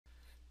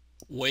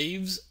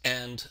Waves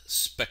and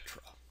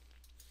spectra.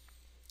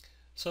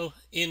 So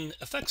in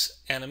effects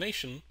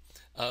animation,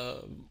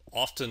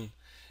 often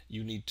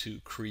you need to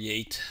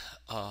create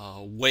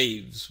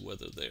waves,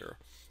 whether they're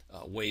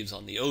waves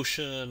on the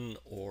ocean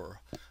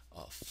or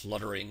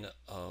fluttering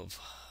of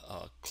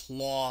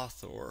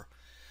cloth or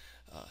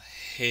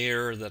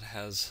hair that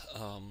has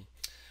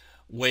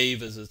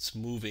wave as it's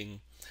moving.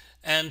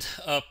 And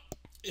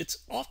it's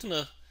often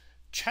a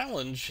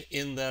challenge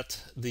in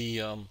that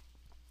the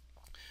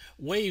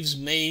waves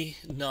may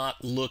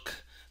not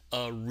look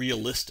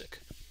realistic.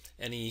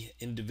 Any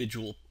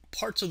individual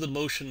parts of the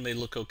motion may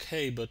look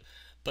okay, but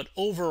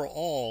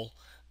overall,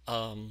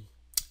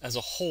 as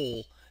a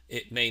whole,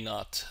 it may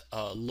not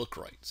look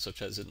right,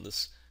 such as in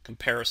this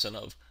comparison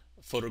of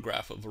a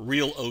photograph of a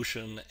real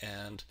ocean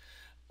and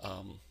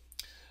a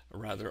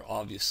rather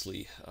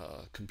obviously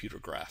computer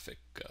graphic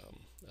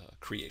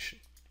creation.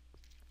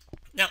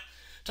 Now,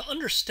 to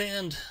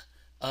understand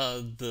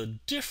the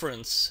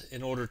difference,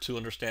 in order to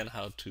understand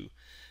how to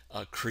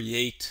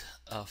create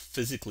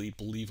physically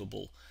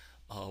believable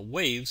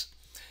waves,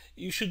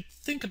 you should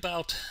think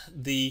about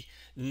the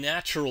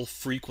natural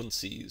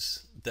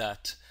frequencies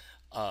that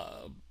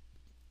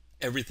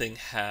everything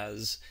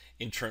has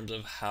in terms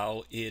of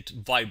how it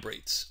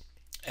vibrates.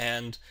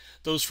 And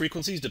those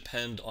frequencies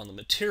depend on the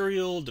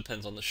material,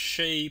 depends on the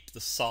shape,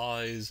 the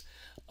size,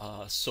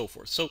 so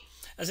forth. So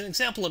as an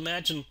example,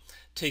 imagine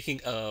taking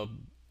a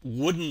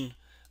wooden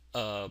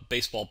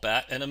baseball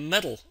bat and a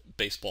metal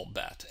baseball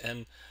bat.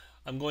 And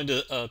I'm going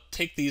to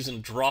take these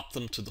and drop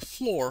them to the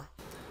floor.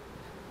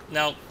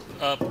 Now,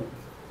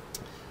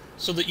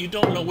 so that you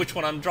don't know which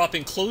one I'm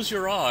dropping, close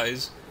your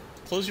eyes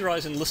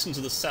and listen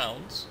to the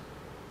sounds.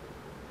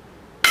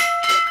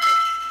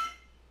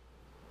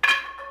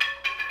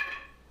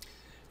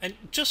 And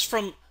just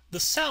from the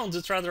sounds,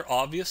 it's rather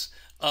obvious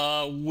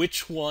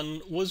which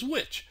one was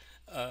which.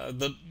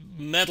 The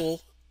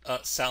metal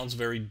sounds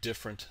very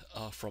different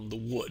from the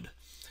wood.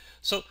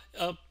 So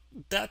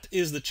that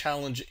is the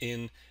challenge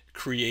in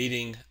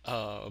creating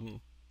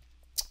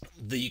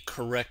the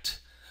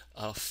correct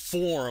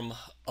form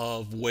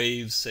of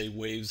waves, say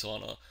waves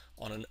on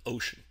an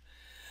ocean.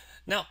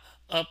 Now,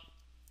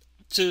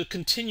 to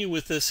continue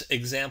with this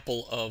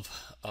example of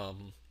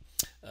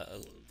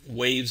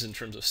waves in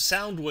terms of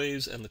sound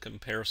waves and the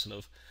comparison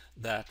of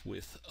that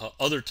with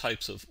other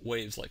types of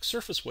waves like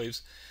surface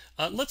waves,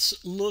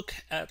 let's look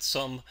at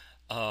some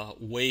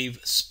wave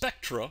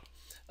spectra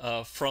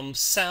from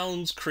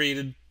sounds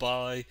created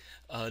by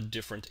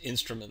different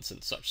instruments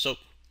and such. So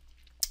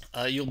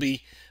you'll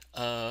be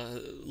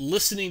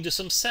listening to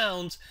some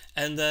sounds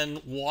and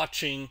then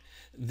watching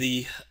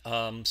the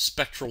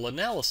spectral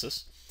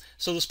analysis.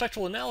 So the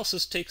spectral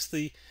analysis takes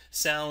the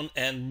sound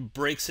and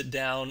breaks it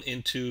down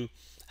into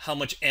how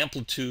much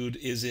amplitude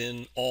is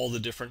in all the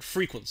different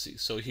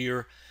frequencies. So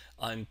here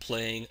I'm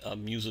playing a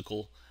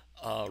musical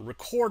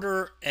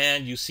recorder,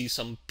 and you see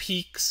some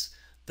peaks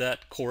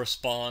that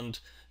correspond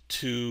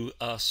to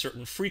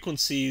certain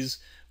frequencies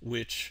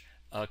which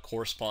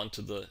correspond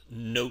to the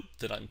note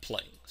that I'm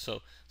playing.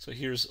 So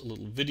here's a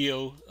little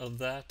video of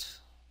that.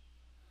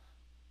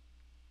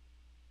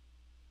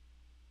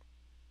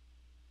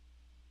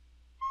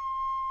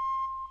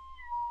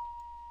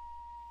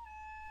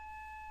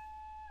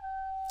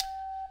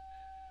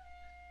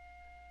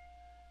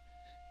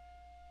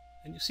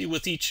 And you see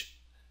with each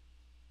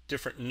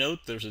different note,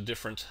 there's a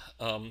different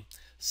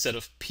set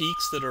of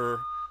peaks that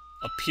are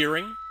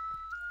appearing.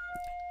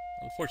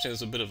 Unfortunately,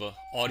 there's a bit of an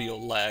audio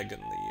lag in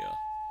the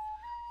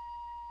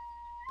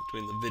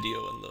between the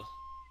video and the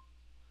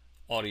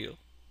audio.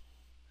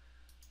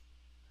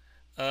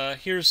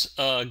 Here's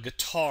a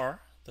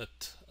guitar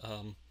that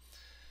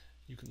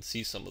you can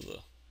see some of the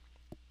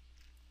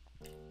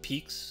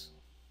peaks.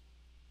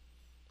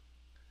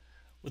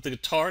 With the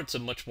guitar, it's a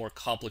much more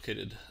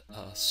complicated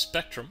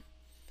spectrum.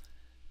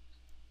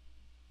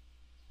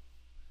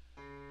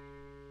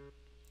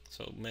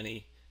 So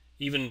many,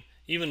 even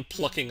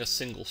plucking a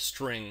single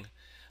string,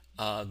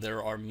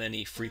 there are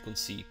many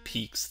frequency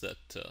peaks that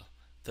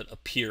that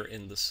appear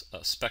in this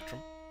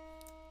spectrum.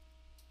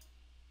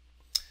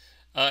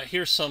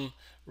 Here's some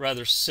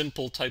rather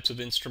simple types of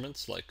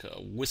instruments like a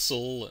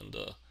whistle and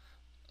a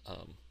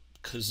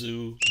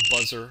kazoo,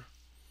 buzzer.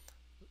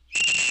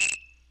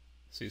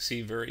 So you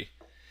see very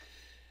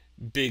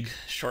big,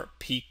 sharp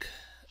peak.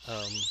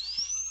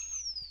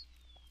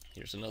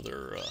 Here's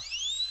another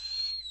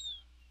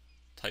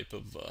type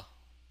of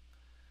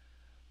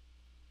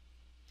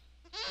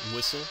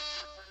whistle.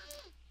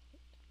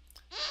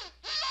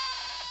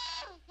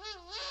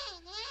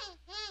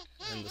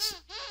 And this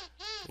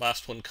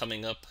last one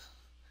coming up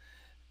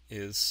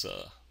is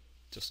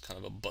just kind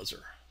of a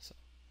buzzer. So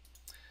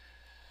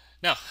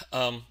now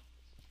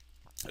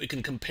we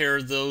can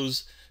compare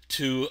those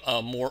to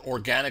more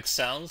organic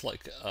sounds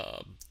like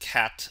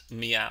cat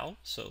meow.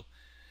 So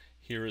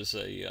here is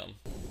a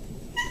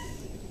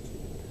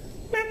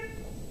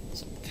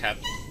some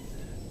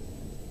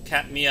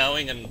cat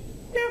meowing and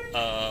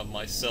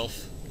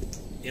myself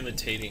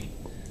imitating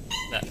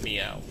that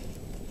meow.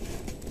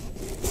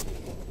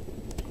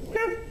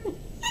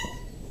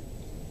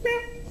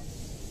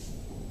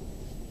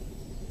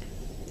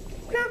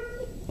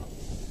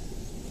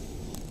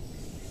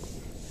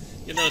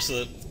 notice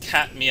the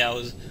cat meow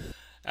is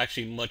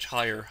actually much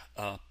higher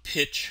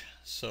pitch,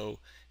 so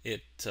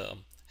it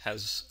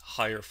has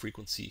higher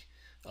frequency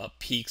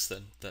peaks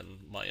than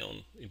my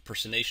own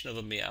impersonation of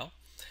a meow.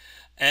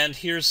 And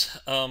here's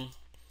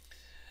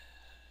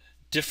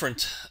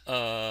different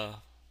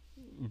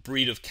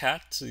breed of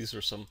cats. These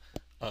are some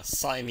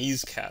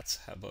Siamese cats,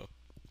 have a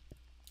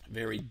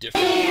very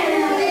different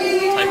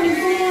type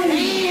of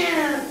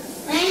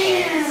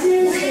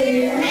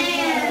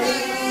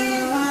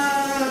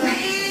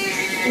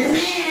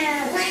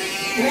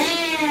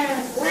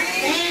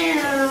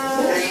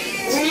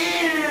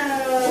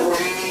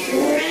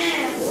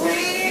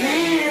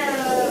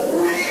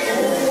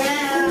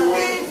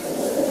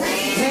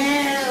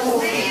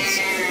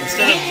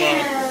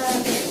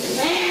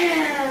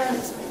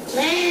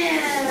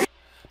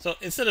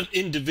instead of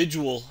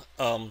individual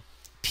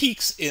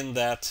peaks in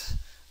that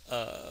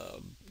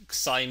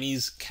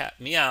Siamese cat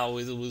meow,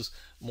 it was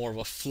more of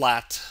a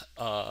flat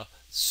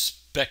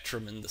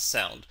spectrum in the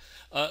sound,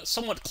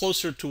 somewhat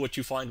closer to what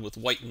you find with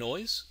white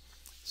noise.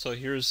 So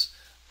here's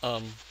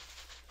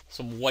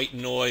some white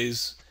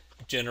noise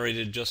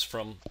generated just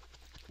from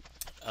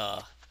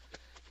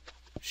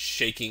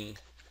shaking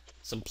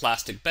some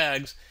plastic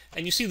bags,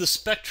 and you see the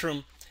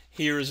spectrum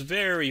here is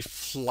very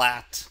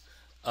flat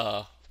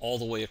all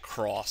the way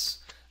across,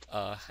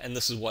 and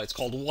this is why it's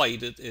called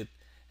white. It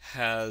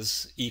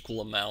has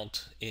equal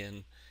amount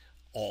in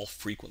all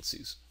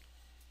frequencies.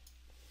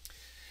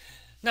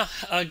 Now,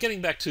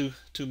 getting back to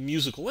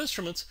musical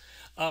instruments,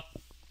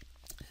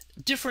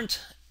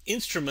 different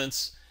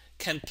instruments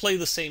can play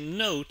the same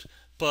note,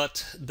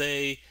 but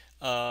they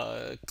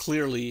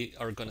clearly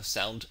are going to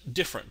sound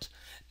different.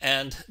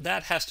 And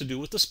that has to do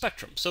with the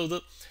spectrum. So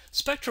the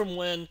spectrum,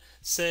 when,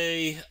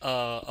 say,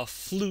 a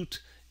flute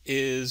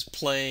is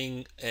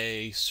playing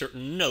a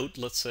certain note,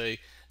 let's say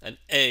an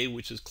A,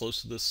 which is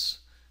close to this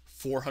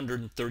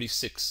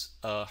 436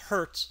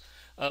 hertz,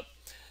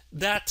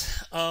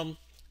 that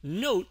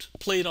note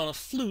played on a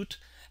flute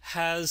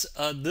has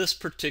this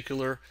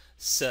particular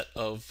set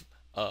of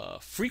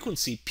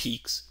frequency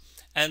peaks,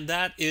 and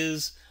that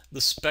is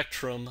the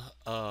spectrum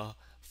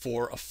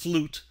for a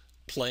flute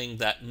playing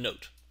that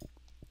note.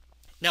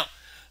 Now,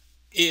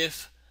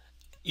 if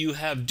you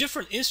have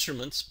different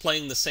instruments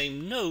playing the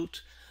same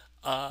note,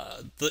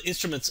 the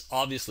instruments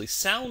obviously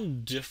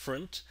sound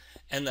different,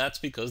 and that's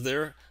because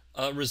their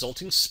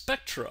resulting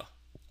spectra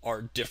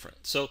are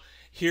different. So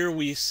here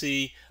we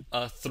see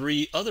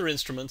three other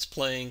instruments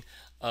playing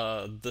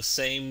the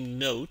same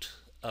note,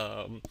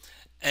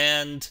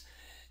 and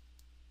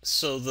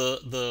so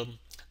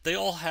they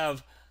all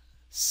have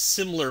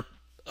similar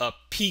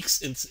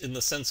peaks in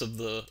the sense of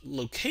the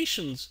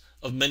locations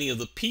of many of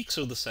the peaks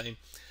are the same,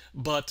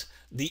 but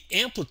the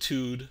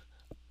amplitude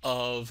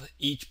of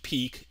each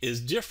peak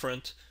is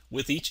different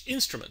with each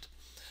instrument.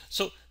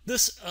 So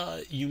this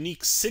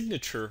unique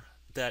signature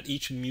that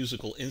each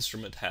musical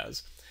instrument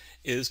has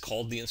is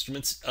called the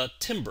instrument's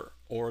timbre,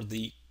 or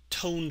the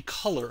tone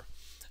color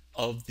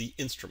of the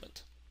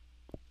instrument.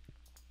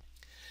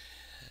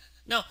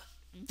 Now,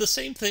 the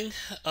same thing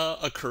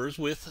occurs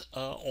with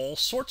all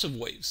sorts of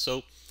waves.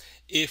 So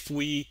if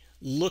we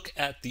look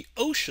at the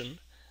ocean,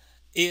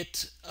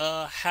 it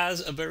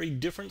has a very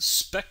different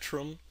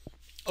spectrum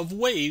of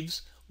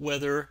waves,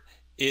 whether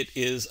it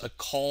is a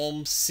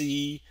calm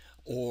sea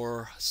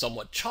or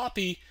somewhat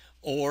choppy,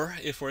 or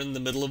if we're in the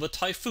middle of a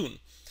typhoon.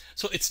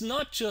 So it's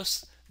not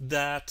just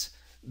that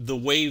the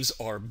waves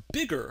are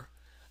bigger,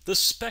 the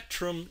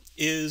spectrum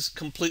is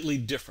completely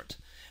different.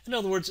 In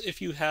other words,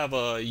 if you have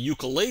a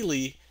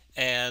ukulele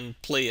and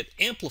play it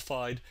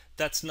amplified,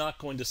 that's not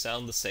going to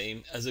sound the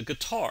same as a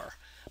guitar.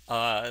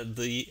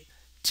 The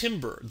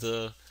timbre,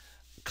 the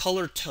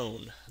color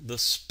tone, the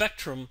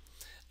spectrum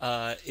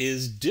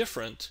is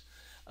different.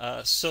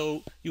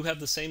 So you have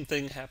the same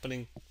thing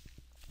happening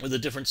with a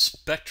different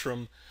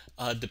spectrum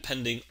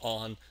depending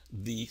on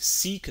the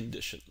sea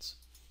conditions.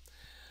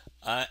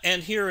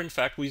 And here, in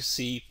fact, we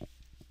see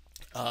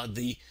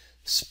the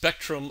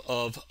spectrum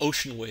of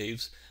ocean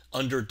waves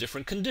under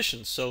different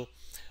conditions. So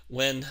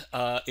when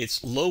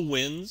it's low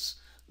winds,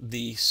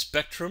 the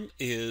spectrum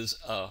is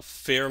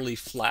fairly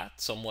flat,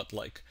 somewhat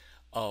like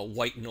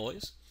white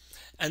noise.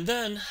 And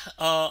then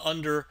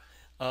under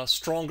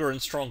stronger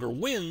and stronger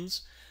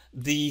winds,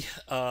 the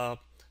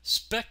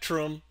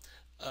spectrum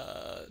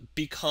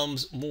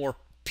becomes more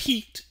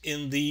peaked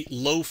in the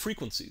low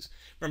frequencies.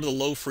 Remember, the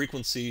low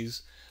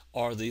frequencies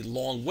are the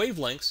long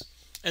wavelengths,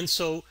 and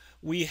so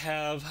we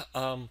have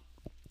a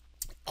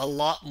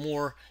lot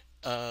more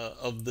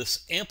of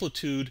this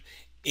amplitude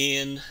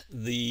in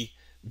the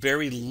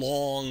very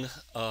long,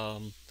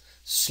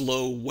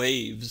 slow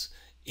waves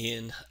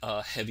in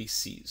heavy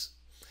seas.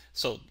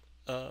 So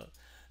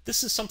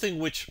this is something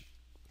which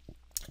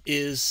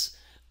is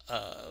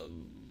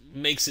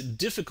makes it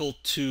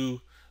difficult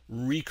to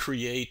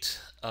recreate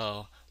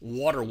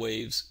water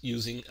waves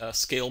using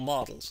scale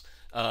models.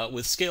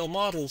 With scale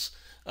models,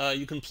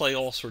 you can play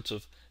all sorts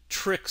of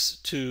tricks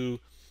to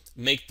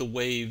make the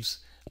waves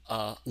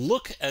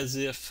look as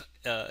if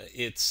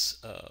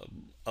it's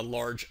a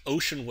large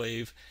ocean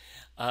wave,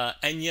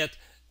 and yet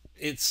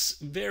it's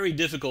very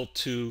difficult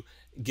to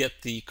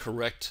get the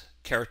correct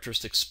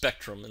characteristic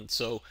spectrum, and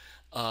so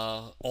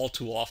all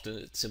too often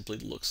it simply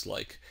looks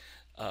like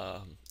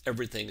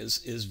everything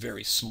is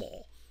very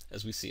small,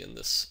 as we see in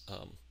this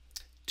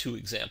two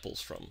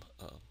examples from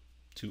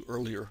two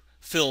earlier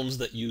films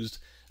that used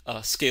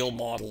scale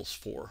models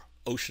for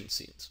ocean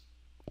scenes.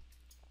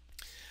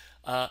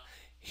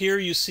 Here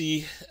you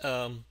see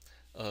a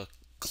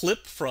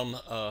clip from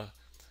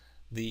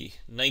the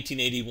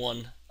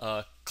 1981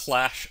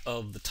 Clash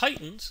of the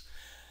Titans,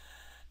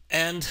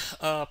 and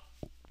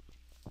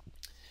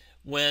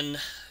when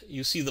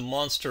you see the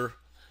monster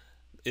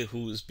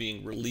who is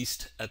being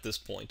released at this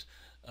point,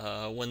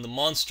 when the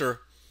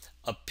monster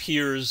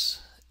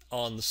appears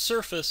on the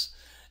surface,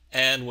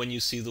 and when you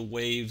see the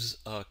waves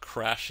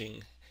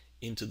crashing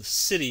into the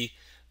city,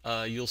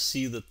 you'll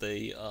see that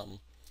they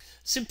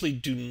simply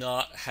do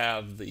not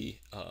have the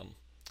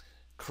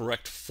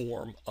correct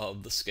form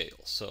of the scale.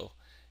 So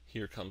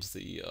here comes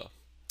the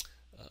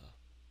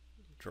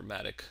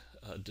dramatic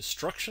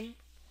destruction.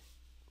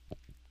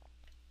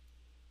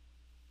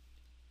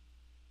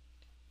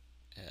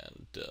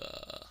 And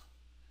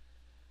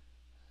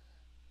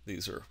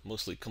these are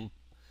mostly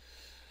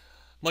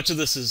much of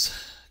this is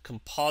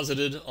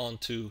composited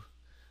onto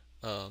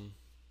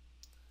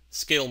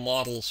scale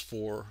models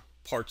for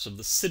parts of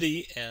the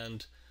city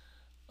and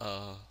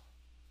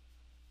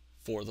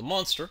for the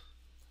monster,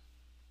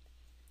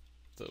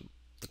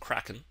 the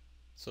Kraken.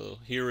 So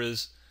here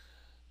is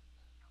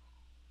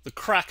the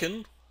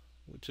Kraken,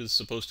 which is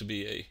supposed to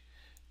be a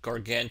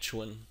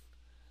gargantuan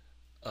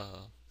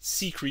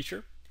sea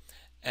creature,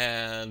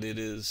 and it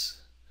is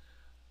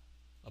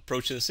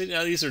approaching the city.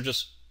 Now these are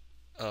just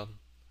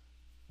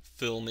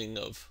filming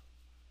of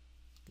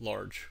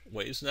large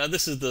waves. Now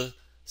this is the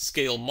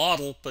scale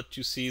model, but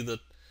you see that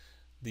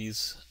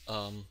these,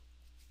 well,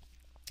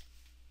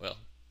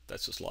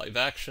 that's just live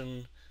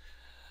action.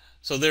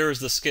 So there's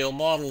the scale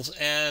models,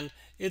 and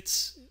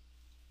it's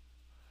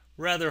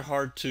rather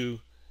hard to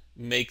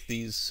make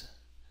these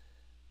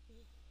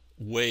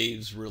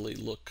waves really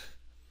look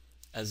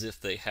as if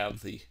they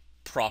have the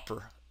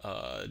proper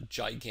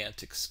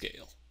gigantic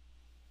scale.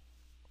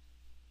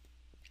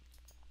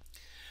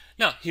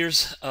 Now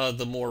here's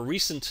the more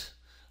recent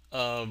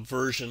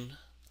version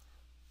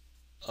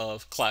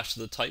of Clash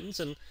of the Titans,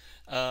 and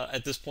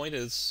at this point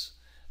it's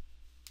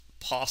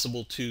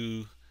possible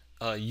to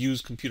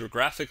use computer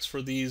graphics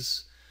for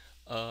these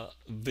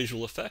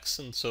visual effects,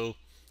 and so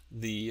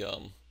the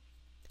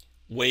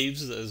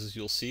waves, as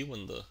you'll see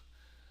when the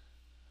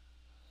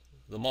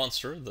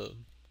monster, the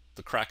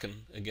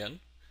Kraken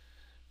again,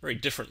 very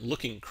different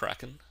looking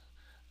Kraken,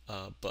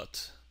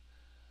 but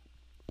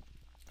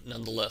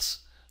nonetheless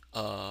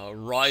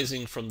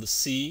rising from the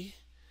sea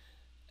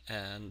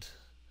and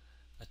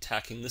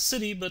attacking the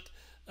city. But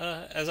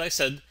as I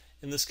said,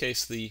 in this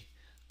case the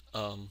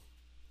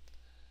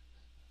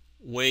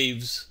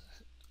waves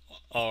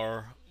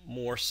are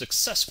more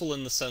successful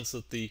in the sense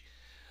that the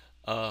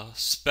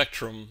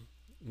spectrum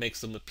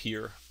makes them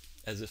appear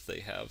as if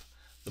they have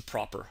the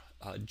proper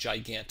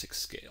gigantic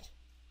scale.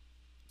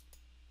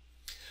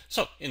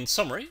 So, in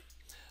summary,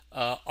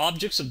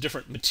 objects of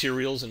different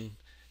materials and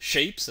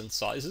shapes and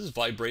sizes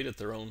vibrate at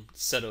their own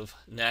set of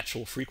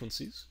natural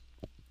frequencies.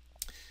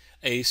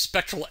 A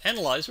spectral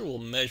analyzer will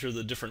measure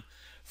the different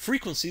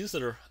frequencies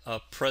that are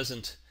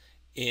present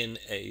in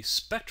a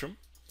spectrum.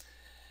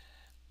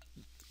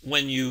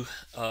 When you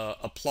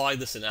apply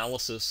this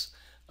analysis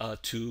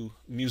to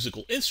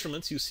musical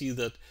instruments, you see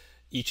that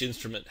each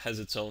instrument has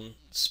its own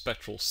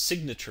spectral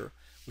signature,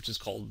 which is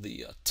called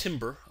the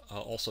timbre,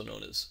 also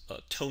known as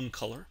tone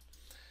color.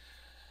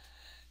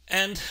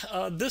 And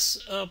this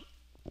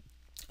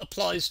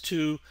applies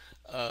to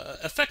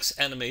effects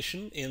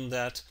animation, in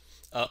that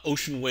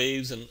ocean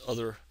waves and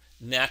other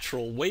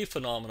natural wave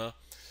phenomena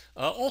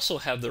also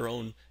have their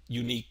own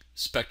unique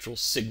spectral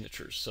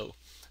signatures. So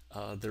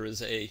there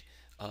is a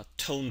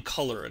tone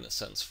color, in a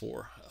sense,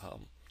 for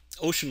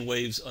ocean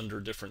waves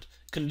under different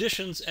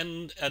conditions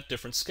and at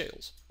different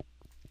scales.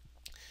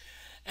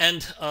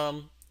 And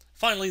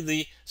finally,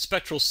 the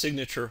spectral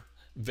signature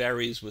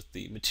varies with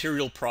the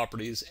material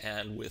properties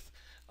and with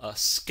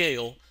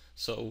scale.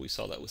 So we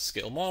saw that with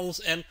scale models,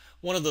 and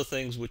one of the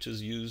things which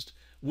is used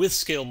with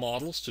scale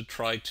models to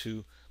try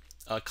to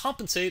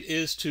compensate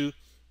is to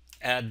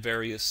add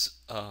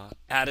various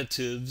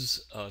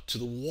additives to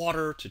the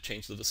water to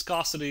change the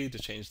viscosity, to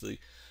change the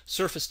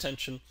surface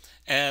tension,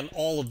 and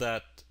all of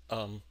that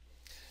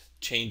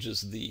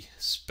changes the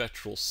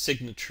spectral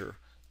signature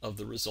of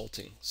the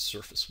resulting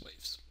surface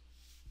waves.